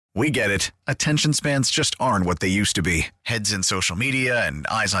We get it. Attention spans just aren't what they used to be. Heads in social media and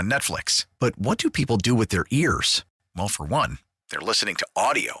eyes on Netflix. But what do people do with their ears? Well, for one, they're listening to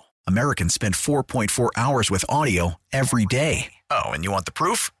audio. Americans spend 4.4 hours with audio every day. Oh, and you want the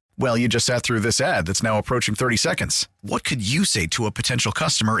proof? Well, you just sat through this ad that's now approaching 30 seconds. What could you say to a potential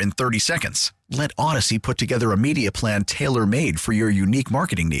customer in 30 seconds? Let Odyssey put together a media plan tailor-made for your unique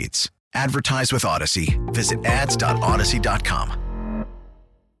marketing needs. Advertise with Odyssey. Visit ads.odyssey.com.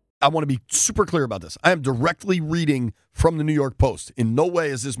 I want to be super clear about this. I am directly reading from the New York Post. In no way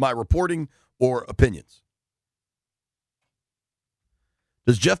is this my reporting or opinions.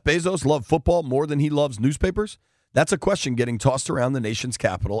 Does Jeff Bezos love football more than he loves newspapers? That's a question getting tossed around the nation's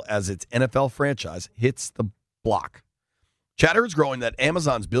capital as its NFL franchise hits the block. Chatter is growing that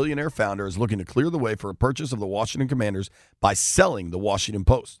Amazon's billionaire founder is looking to clear the way for a purchase of the Washington Commanders by selling the Washington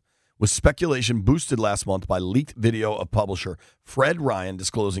Post, with speculation boosted last month by leaked video of publisher Fred Ryan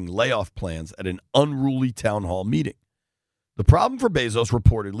disclosing layoff plans at an unruly town hall meeting. The problem for Bezos,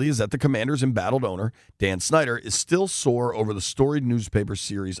 reportedly, is that the Commanders' embattled owner, Dan Snyder, is still sore over the storied newspaper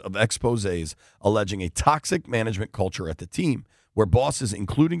series of exposés alleging a toxic management culture at the team, where bosses,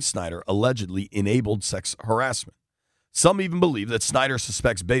 including Snyder, allegedly enabled sex harassment. Some even believe that Snyder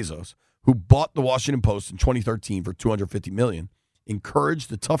suspects Bezos, who bought the Washington Post in 2013 for $250 million, encouraged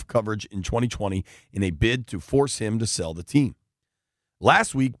the tough coverage in 2020 in a bid to force him to sell the team.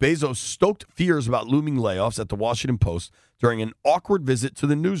 Last week, Bezos stoked fears about looming layoffs at the Washington Post during an awkward visit to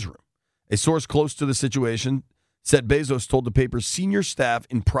the newsroom. A source close to the situation said Bezos told the paper's senior staff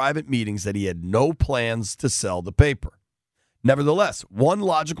in private meetings that he had no plans to sell the paper. Nevertheless, one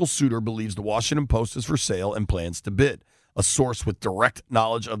logical suitor believes the Washington Post is for sale and plans to bid, a source with direct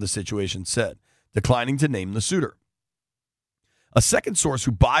knowledge of the situation said, declining to name the suitor. A second source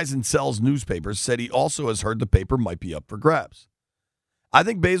who buys and sells newspapers said he also has heard the paper might be up for grabs. I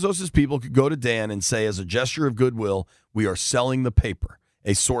think Bezos' people could go to Dan and say, as a gesture of goodwill, we are selling the paper,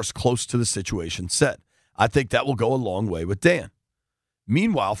 a source close to the situation said. I think that will go a long way with Dan.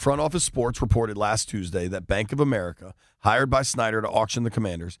 Meanwhile, Front Office Sports reported last Tuesday that Bank of America, hired by Snyder to auction the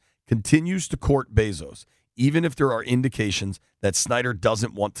Commanders, continues to court Bezos, even if there are indications that Snyder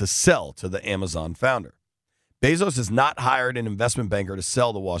doesn't want to sell to the Amazon founder. Bezos has not hired an investment banker to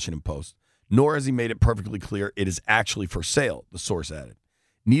sell the Washington Post, nor has he made it perfectly clear it is actually for sale, the source added.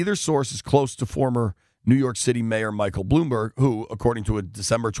 Neither source is close to former New York City Mayor Michael Bloomberg, who, according to a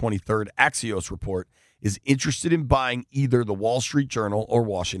December 23rd Axios report, is interested in buying either the Wall Street Journal or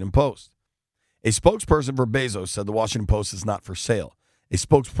Washington Post. A spokesperson for Bezos said the Washington Post is not for sale. A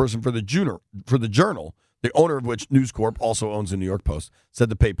spokesperson for the Journal, the owner of which News Corp also owns the New York Post, said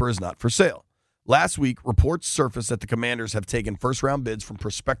the paper is not for sale. Last week, reports surfaced that the Commanders have taken first-round bids from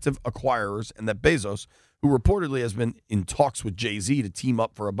prospective acquirers and that Bezos, who reportedly has been in talks with Jay-Z to team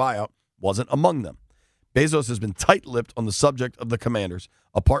up for a buyout, wasn't among them. Bezos has been tight-lipped on the subject of the Commanders,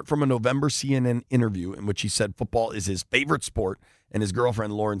 apart from a November CNN interview in which he said football is his favorite sport, and his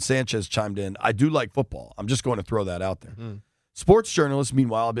girlfriend Lauren Sanchez chimed in, I do like football. I'm just going to throw that out there. Sports journalists,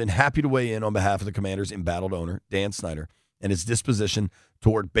 meanwhile, have been happy to weigh in on behalf of the Commanders' embattled owner, Dan Snyder, and his disposition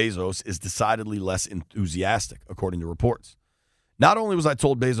toward Bezos is decidedly less enthusiastic, according to reports. Not only was I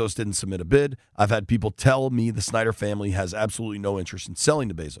told Bezos didn't submit a bid, I've had people tell me the Snyder family has absolutely no interest in selling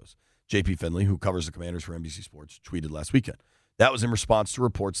to Bezos. J.P. Finley, who covers the Commanders for NBC Sports, tweeted last weekend. That was in response to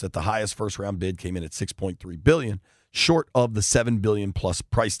reports that the highest first-round bid came in at $6.3 billion, short of the $7 billion plus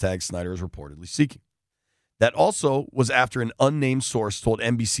price tag Snyder is reportedly seeking. That also was after an unnamed source told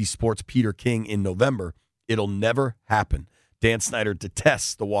NBC Sports' Peter King in November, it'll never happen. Dan Snyder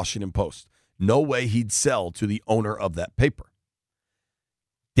detests the Washington Post. No way he'd sell to the owner of that paper.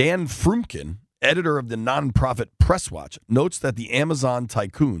 Dan Frumkin, editor of the nonprofit Presswatch, notes that the Amazon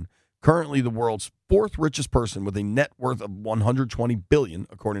tycoon, currently the world's fourth richest person with a net worth of $120 billion,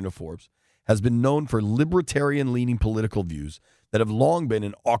 according to Forbes, has been known for libertarian-leaning political views that have long been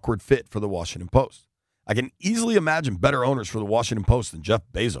an awkward fit for the Washington Post. I can easily imagine better owners for the Washington Post than Jeff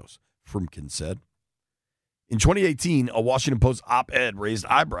Bezos, Frumkin said. In 2018, a Washington Post op-ed raised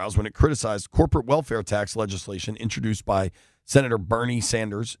eyebrows when it criticized corporate welfare tax legislation introduced by Senator Bernie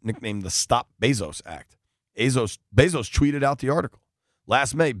Sanders, nicknamed the Stop Bezos Act. Bezos tweeted out the article.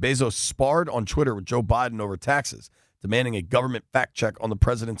 Last May, Bezos sparred on Twitter with Joe Biden over taxes, demanding a government fact check on the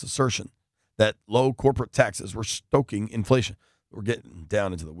president's assertion that low corporate taxes were stoking inflation. We're getting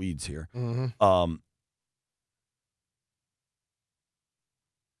down into the weeds here.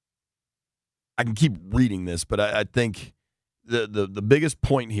 I can keep reading this, but I think the biggest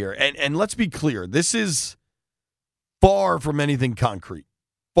point here, and let's be clear, this is far from anything concrete.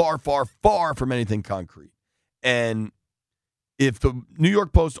 Far, far, far from anything concrete. And if the New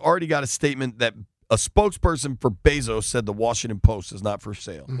York Post already got a statement that a spokesperson for Bezos said the Washington Post is not for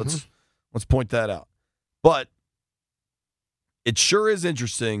sale. Mm-hmm. Let's point that out. But it sure is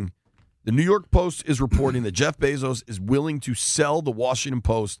interesting. The New York Post is reporting that Jeff Bezos is willing to sell the Washington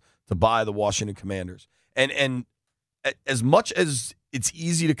Post to buy the Washington Commanders. And as much as it's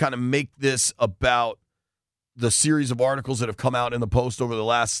easy to kind of make this about the series of articles that have come out in the Post over the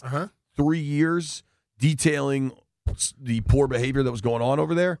last 3 years detailing the poor behavior that was going on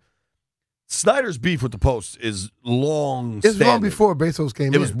over there, Snyder's beef with the Post is long It's standing. long before Bezos came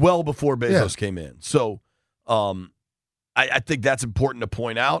in. It was well before Bezos came in. So I think that's important to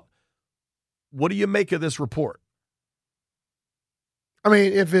point out. What do you make of this report? I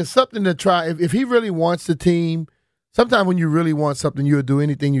mean, if it's something to try, if he really wants the team, sometimes when you really want something, you'll do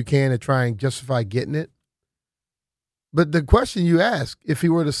anything you can to try and justify getting it. But the question you ask, if he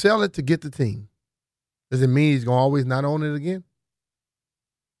were to sell it to get the team, does it mean he's going to always not own it again?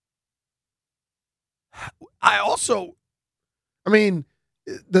 I mean,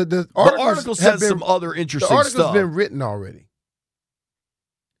 the article says some other interesting stuff. The article's stuff. been written already.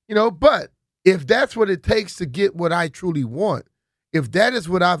 But if that's what it takes to get what I truly want, if that is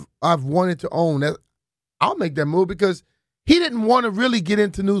what I've wanted to own, I'll make that move because he didn't want to really get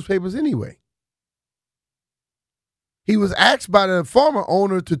into newspapers anyway. He was asked by the former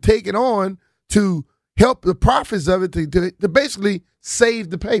owner to take it on to help the profits of it to basically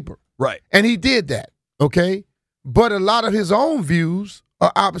save the paper. Right. And he did that, okay? But a lot of his own views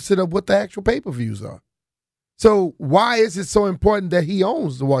are opposite of what the actual paper views are. So why is it so important that he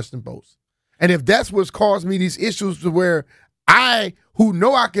owns the Washington Post? And if that's what's caused me these issues to where who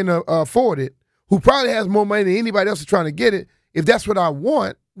know I can afford it, who probably has more money than anybody else is trying to get it, if that's what I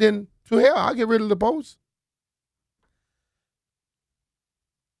want, then to hell, I'll get rid of the Post.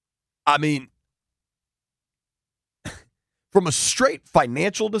 I mean, from a straight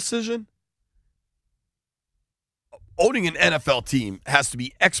financial decision, owning an NFL team has to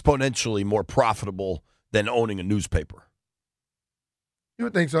be exponentially more profitable than owning a newspaper. You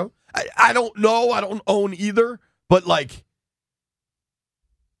would think so. I don't know. I don't own either. But, like,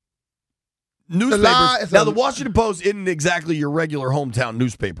 newspapers. The Washington Post isn't exactly your regular hometown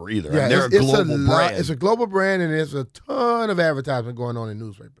newspaper either. Yeah, they're a global brand. It's a global brand, and there's a ton of advertisement going on in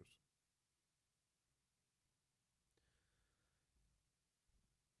newspapers.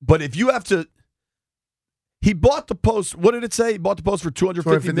 But if you have to, he bought the Post. What did it say? He bought the Post for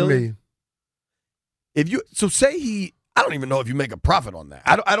 $250 million. I don't even know if you make a profit on that.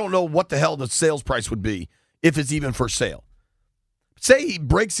 I don't know what the hell the sales price would be if it's even for sale. Say he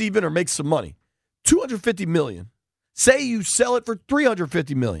breaks even or makes some money, $250 million. Say you sell it for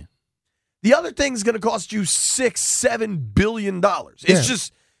 $350 million. The other thing's going to cost you $6-7 billion. It's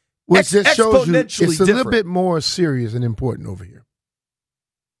just which just shows you it's different. A little bit more serious and important over here.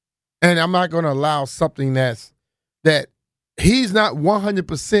 And I'm not going to allow something that he's not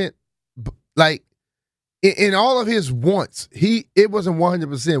 100% like in all of his wants. It wasn't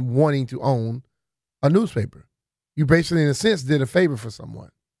 100% wanting to own a newspaper. You basically, in a sense, did a favor for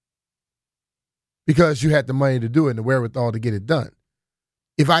someone because you had the money to do it and the wherewithal to get it done.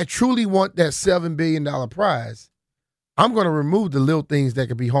 If I truly want that $7 billion prize, I'm going to remove the little things that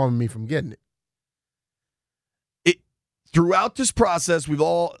could be harming me from getting it. Throughout this process,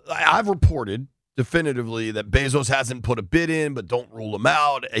 I've reported definitively that Bezos hasn't put a bid in, but don't rule him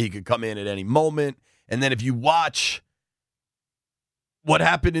out. He could come in at any moment. And then if you watch what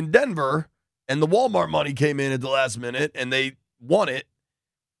happened in Denver and the Walmart money came in at the last minute and they won it,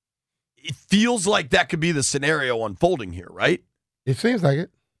 it feels like that could be the scenario unfolding here, right? It seems like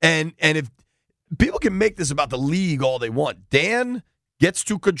it. And if people can make this about the league all they want, Dan gets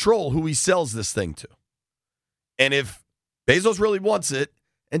to control who he sells this thing to. And if Bezos really wants it,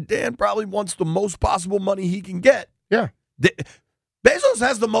 and Dan probably wants the most possible money he can get. Yeah. Bezos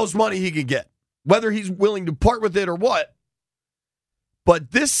has the most money he can get, whether he's willing to part with it or what.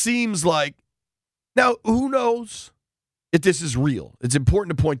 But this seems like, now, who knows if this is real? It's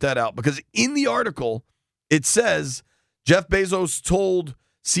important to point that out because in the article, it says Jeff Bezos told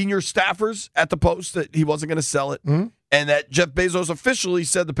senior staffers at the Post that he wasn't going to sell it, and that Jeff Bezos officially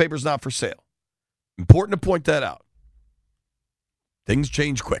said the paper's not for sale. Important to point that out. Things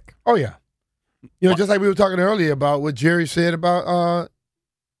change quick. Oh, yeah. Just like we were talking earlier about what Jerry said about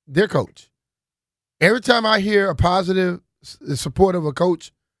their coach. Every time I hear a positive support of a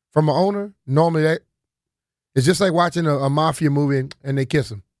coach from an owner, normally that it's just like watching a mafia movie and they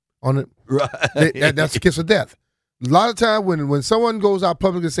kiss him on it. Right. That's a kiss of death. A lot of time when someone goes out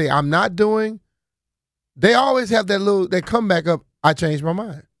publicly and say, I'm not doing, they always have that comeback of, I changed my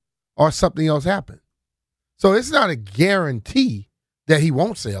mind or something else happened. So it's not a guarantee that he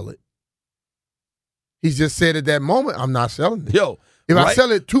won't sell it. He just said at that moment, I'm not selling it. Yo, if I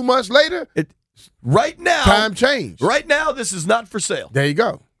sell it 2 months later, right now, time change. Right now, this is not for sale. There you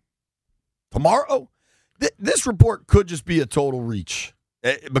go. Tomorrow, this report could just be a total reach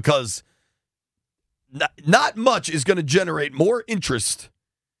because not much is going to generate more interest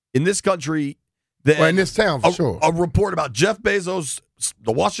in this country than in this town, for sure. A report about Jeff Bezos,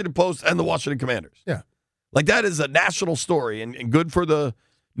 the Washington Post, and the Washington Commanders. Yeah. Like, that is a national story, and good for the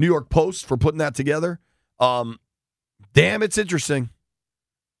New York Post for putting that together. Damn, it's interesting.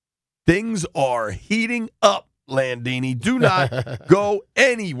 Things are heating up, Landini. Do not go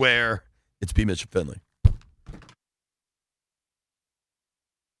anywhere. It's P. Mitch and Finley.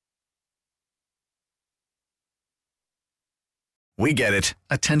 We get it.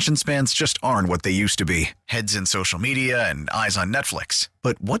 Attention spans just aren't what they used to be. Heads in social media and eyes on Netflix.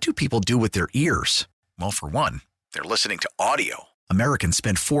 But what do people do with their ears? Well, for one, they're listening to audio. Americans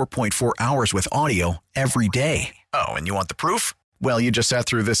spend 4.4 hours with audio every day. Oh, and you want the proof? Well, you just sat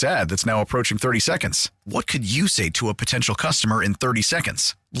through this ad that's now approaching 30 seconds. What could you say to a potential customer in 30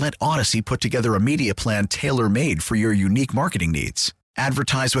 seconds? Let Odyssey put together a media plan tailor-made for your unique marketing needs.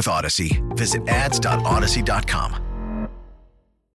 Advertise with Odyssey. Visit ads.odyssey.com.